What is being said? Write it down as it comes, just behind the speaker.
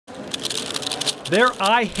Their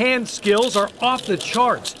eye-hand skills are off the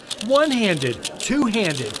charts. One-handed,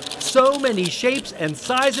 two-handed, so many shapes and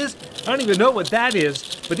sizes. I don't even know what that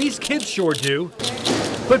is, but these kids sure do.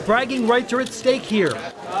 But bragging rights are at stake here.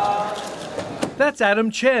 That's Adam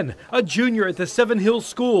Chen, a junior at the Seven Hills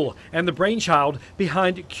School and the brainchild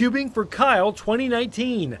behind Cubing for Kyle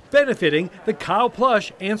 2019, benefiting the Kyle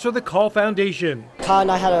Plush Answer the Call Foundation. Kyle and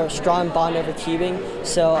I had a strong bond over cubing,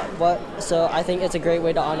 so I think it's a great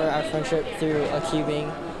way to honor our friendship through a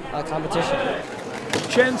cubing competition.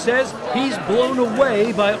 Chen says he's blown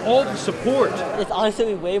away by all the support. It's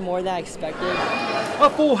honestly way more than I expected. A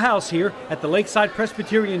full house here at the Lakeside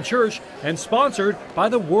Presbyterian Church and sponsored by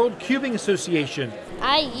the World Cubing Association.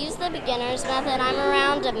 I use the beginner's method. I'm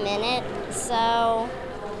around a minute, so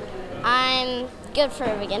I'm good for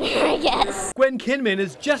a beginner, I guess. Gwen Kinman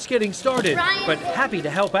is just getting started, but happy to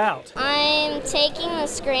help out. I'm taking the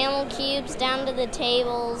scrambled cubes down to the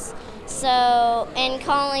tables and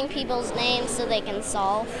calling people's names so they can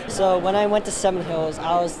solve. So when I went to Seven Hills,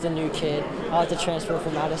 I was the new kid. I had to transfer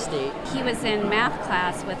from out of state. He was in math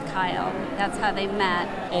class with Kyle. That's how they met.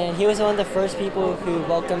 And he was one of the first people who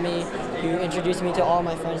welcomed me, who introduced me to all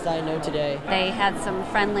my friends that I know today. They had some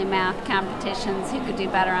friendly math competitions, who could do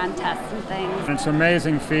better on tests and things. It's an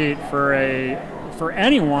amazing feat for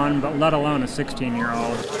anyone, but let alone a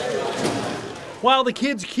 16-year-old. While the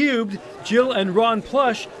kids cubed, Jill and Ron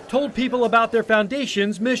Plush told people about their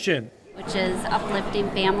foundation's mission, which is uplifting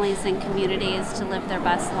families and communities to live their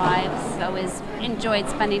best lives. I've always enjoyed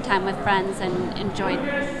spending time with friends and enjoyed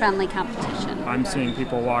friendly competition. I'm seeing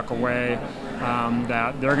people walk away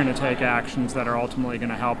that they're going to take actions that are ultimately going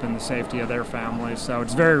to help in the safety of their families, so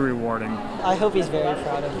it's very rewarding. I hope he's very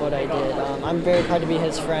proud of what I did. I'm very proud to be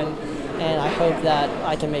his friend, and I hope that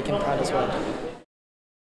I can make him proud as well.